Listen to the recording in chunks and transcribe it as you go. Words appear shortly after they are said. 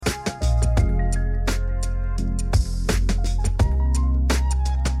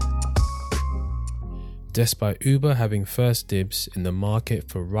Despite Uber having first dibs in the market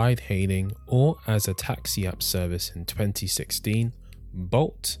for ride-hailing or as a taxi app service in 2016,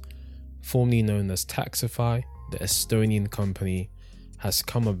 Bolt, formerly known as Taxify, the Estonian company, has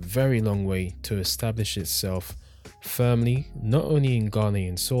come a very long way to establish itself firmly not only in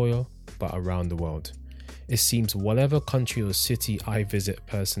Ghanaian soil but around the world. It seems whatever country or city I visit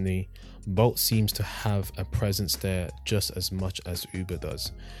personally, Bolt seems to have a presence there just as much as Uber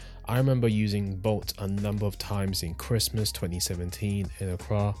does. I remember using Bolt a number of times in Christmas 2017 in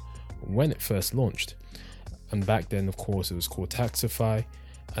Accra when it first launched. And back then, of course, it was called Taxify,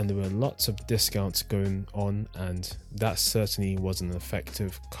 and there were lots of discounts going on, and that certainly was an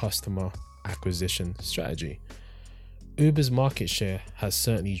effective customer acquisition strategy. Uber's market share has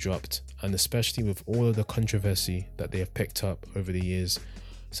certainly dropped, and especially with all of the controversy that they have picked up over the years,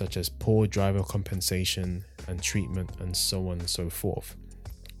 such as poor driver compensation and treatment and so on and so forth.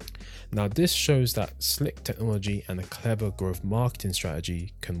 Now, this shows that slick technology and a clever growth marketing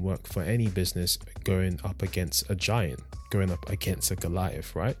strategy can work for any business going up against a giant, going up against a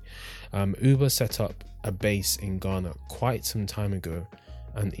Goliath, right? Uber set up a base in Ghana quite some time ago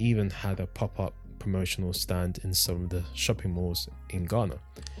and even had a pop-up promotional stand in some of the shopping malls in Ghana.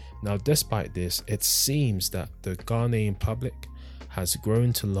 Now, despite this, it seems that the Ghanaian public has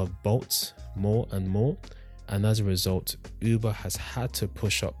grown to love Bolt more and more, and as a result, Uber has had to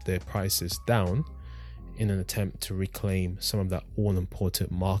push up their prices down in an attempt to reclaim some of that all-important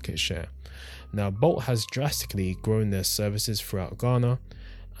market share. Now, Bolt has drastically grown their services throughout Ghana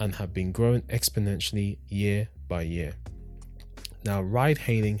and have been growing exponentially year by year. Now,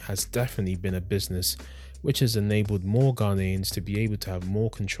 ride-hailing has definitely been a business which has enabled more Ghanaians to be able to have more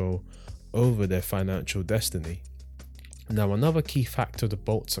control over their financial destiny. Now, another key factor of the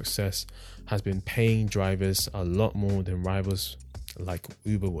Bolt success has been paying drivers a lot more than rivals like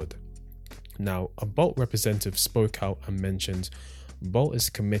Uber would. Now, a Bolt representative spoke out and mentioned Bolt is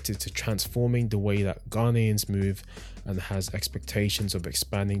committed to transforming the way that Ghanaians move and has expectations of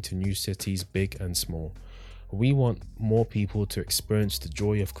expanding to new cities, big and small. We want more people to experience the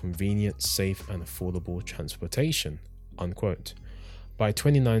joy of convenient, safe and affordable transportation, unquote. By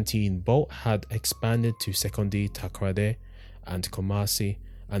 2019, Bolt had expanded to Sekondi, Takoradi and Kumasi,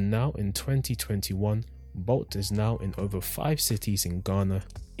 and now in 2021, Bolt is now in over 5 cities in Ghana,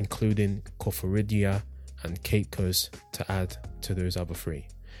 including Koforidua and Cape Coast, to add to those other 3.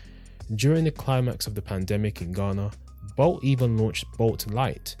 During the climax of the pandemic in Ghana, Bolt even launched Bolt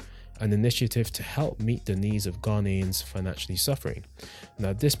Lite, an initiative to help meet the needs of Ghanaians financially suffering.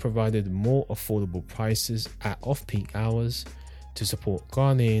 Now, this provided more affordable prices at off-peak hours to support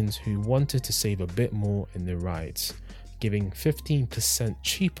Ghanaians who wanted to save a bit more in their rides, giving 15%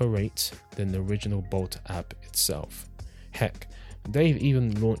 cheaper rates than the original Bolt app itself. Heck, they've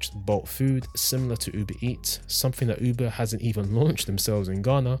even launched Bolt Food similar to Uber Eats, something that Uber hasn't even launched themselves in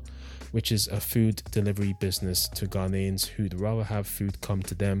Ghana, which is a food delivery business to Ghanaians who'd rather have food come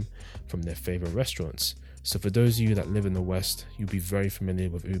to them from their favorite restaurants. So for those of you that live in the West, you'll be very familiar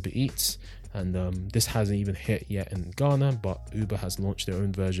with Uber Eats, and this hasn't even hit yet in Ghana, but Bolt has launched their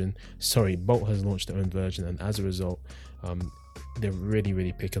own version, and as a result, they're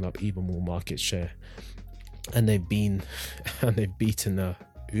really picking up even more market share, and they've beaten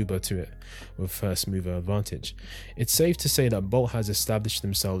Uber to it with first mover advantage. It's safe to say that Bolt has established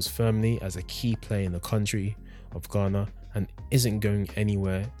themselves firmly as a key player in the country of Ghana and isn't going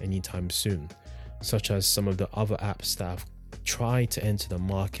anywhere anytime soon, such as some of the other apps that have tried to enter the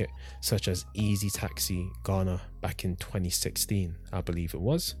market, such as Easy Taxi Ghana back in 2016, I believe it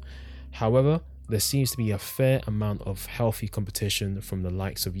was. However, there seems to be a fair amount of healthy competition from the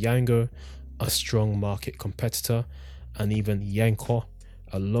likes of Yango, a strong market competitor, and even Yanko,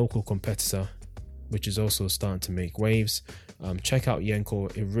 a local competitor, which is also starting to make waves. Check out Yanko,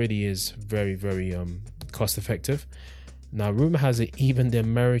 it really is very cost effective. Now, rumor has it even the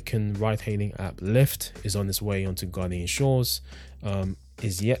American ride-hailing app Lyft is on its way onto Ghanaian shores,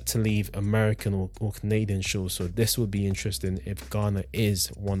 is yet to leave American or Canadian shores, so this will be interesting if Ghana is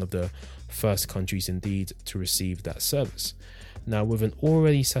one of the first countries indeed to receive that service. Now, with an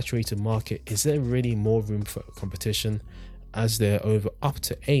already saturated market, is there really more room for competition, as there are over up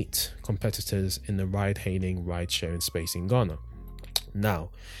to 8 competitors in the ride-hailing, ride-sharing space in Ghana? Now,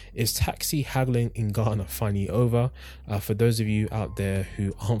 is taxi haggling in Ghana finally over? For those of you out there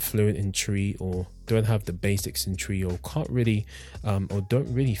who aren't fluent in Tree or don't have the basics in Tree or can't really or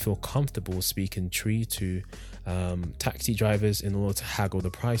don't really feel comfortable speaking Tree to taxi drivers in order to haggle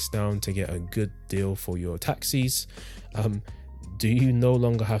the price down to get a good deal for your taxis, do you no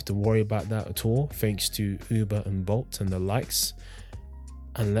longer have to worry about that at all thanks to Uber and Bolt and the likes,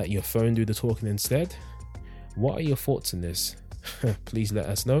 and let your phone do the talking instead? What are your thoughts on this? Please let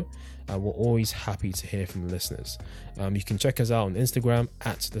us know. We're always happy to hear from the listeners. You can check us out on Instagram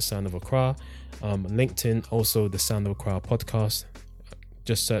at The Sound of Accra, LinkedIn, also The Sound of Accra podcast.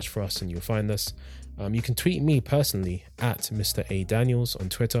 Just search for us and you'll find us. You can tweet me personally at Mr. A. Daniels on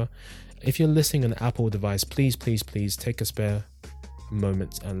Twitter. If you're listening on an Apple device, please take a spare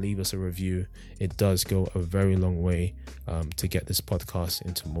moment and leave us a review. It does go a very long way to get this podcast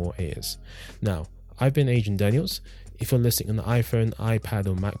into more ears. Now, I've been Agent Daniels. If you're listening on the iPhone, iPad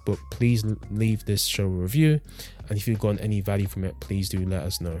or MacBook, please leave this show a review. And if you've gotten any value from it, please do let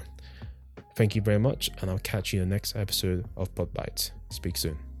us know. Thank you very much, and I'll catch you in the next episode of PodBites. Speak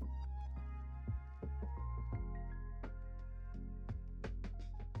soon.